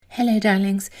Hello,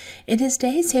 darlings. It is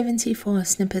day 74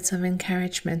 Snippets of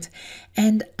Encouragement,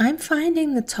 and I'm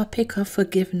finding the topic of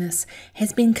forgiveness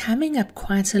has been coming up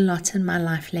quite a lot in my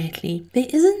life lately. There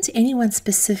isn't anyone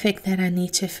specific that I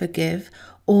need to forgive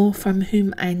or from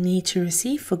whom I need to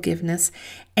receive forgiveness,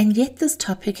 and yet this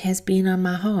topic has been on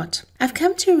my heart. I've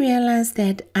come to realize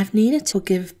that I've needed to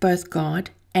forgive both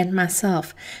God and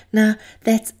myself. Now,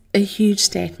 that's a huge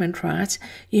statement, right?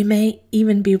 You may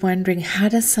even be wondering, how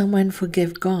does someone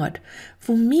forgive God?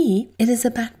 For me, it is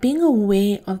about being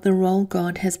aware of the role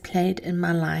God has played in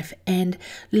my life and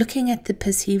looking at the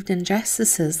perceived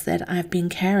injustices that I've been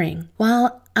carrying.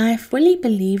 While I fully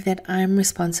believe that I'm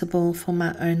responsible for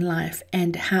my own life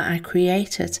and how I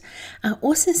create it, I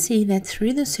also see that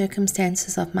through the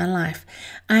circumstances of my life,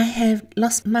 I have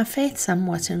lost my faith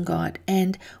somewhat in God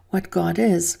and what God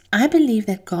is. I believe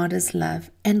that God is love,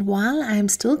 and while I am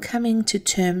still coming to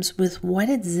terms with what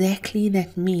exactly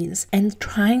that means and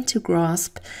trying to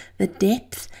grasp the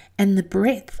depth and the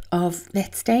breadth of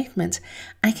that statement,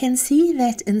 I can see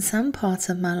that in some parts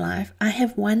of my life I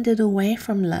have wandered away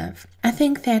from love. I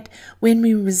think that when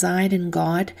we reside in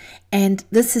God, and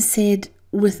this is said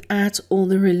without all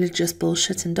the religious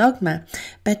bullshit and dogma,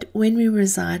 but when we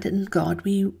reside in God,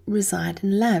 we reside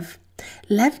in love.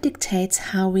 Love dictates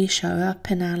how we show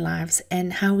up in our lives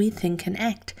and how we think and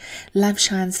act. Love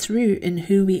shines through in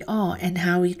who we are and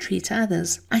how we treat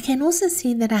others. I can also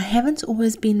see that I haven't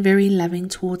always been very loving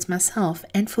towards myself,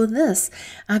 and for this,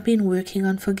 I've been working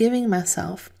on forgiving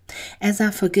myself. As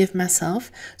I forgive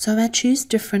myself, so I choose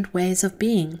different ways of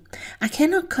being. I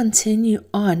cannot continue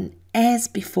on as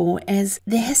before, as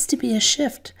there has to be a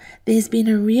shift. There's been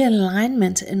a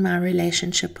realignment in my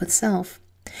relationship with self.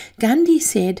 Gandhi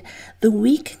said, "The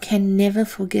weak can never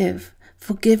forgive.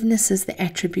 Forgiveness is the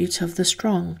attribute of the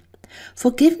strong."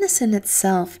 Forgiveness in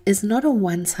itself is not a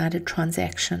one-sided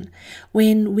transaction.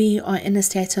 When we are in a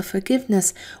state of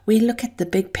forgiveness, we look at the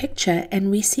big picture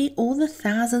and we see all the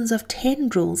thousands of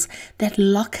tendrils that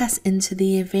lock us into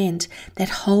the event, that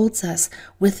holds us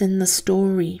within the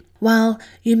story. While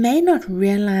you may not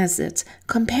realize it,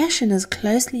 compassion is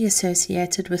closely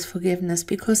associated with forgiveness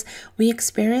because we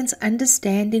experience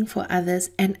understanding for others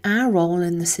and our role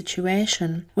in the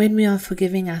situation. When we are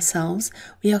forgiving ourselves,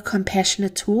 we are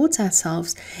compassionate towards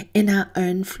ourselves in our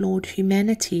own flawed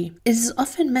humanity. It is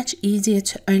often much easier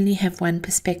to only have one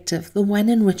perspective, the one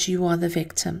in which you are the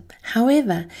victim.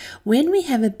 However, when we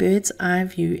have a bird's eye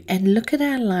view and look at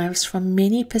our lives from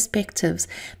many perspectives,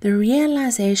 the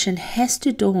realization has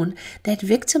to dawn that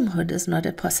victimhood is not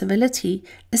a possibility,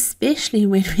 especially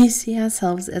when we see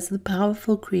ourselves as the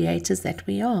powerful creators that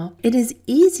we are. It is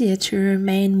easier to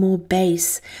remain more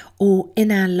base or in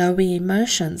our lower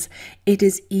emotions. It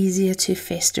is easier to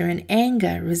fester in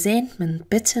anger, resentment,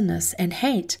 bitterness, and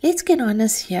hate. Let's get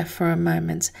honest here for a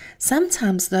moment.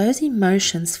 Sometimes those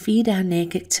emotions feed our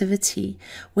negativity,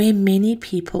 where many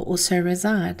people also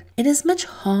reside. It is much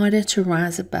harder to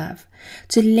rise above,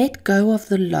 to let go of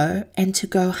the low and to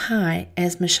go high,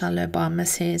 as Michelle Obama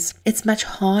says. It's much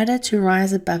harder to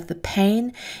rise above the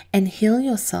pain and heal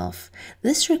yourself.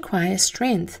 This requires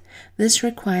strength. This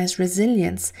requires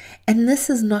resilience, and this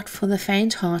is not for the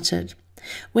faint-hearted.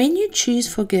 When you choose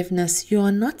forgiveness, you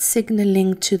are not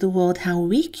signaling to the world how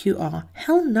weak you are.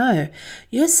 Hell no.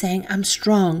 You're saying, I'm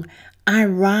strong. I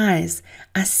rise.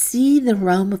 I see the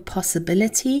realm of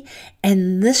possibility,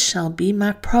 and this shall be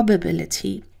my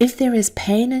probability. If there is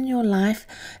pain in your life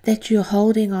that you're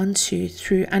holding on to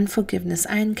through unforgiveness,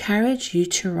 I encourage you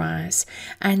to rise.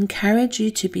 I encourage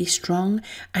you to be strong.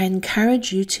 I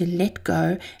encourage you to let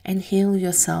go and heal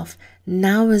yourself.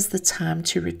 Now is the time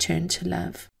to return to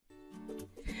love.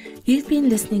 You've been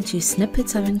listening to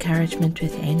Snippets of Encouragement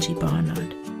with Angie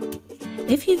Barnard.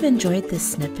 If you've enjoyed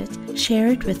this snippet, share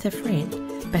it with a friend.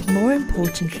 But more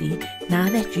importantly, now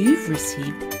that you've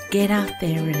received, get out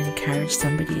there and encourage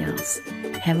somebody else.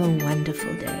 Have a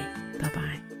wonderful day.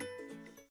 Bye-bye.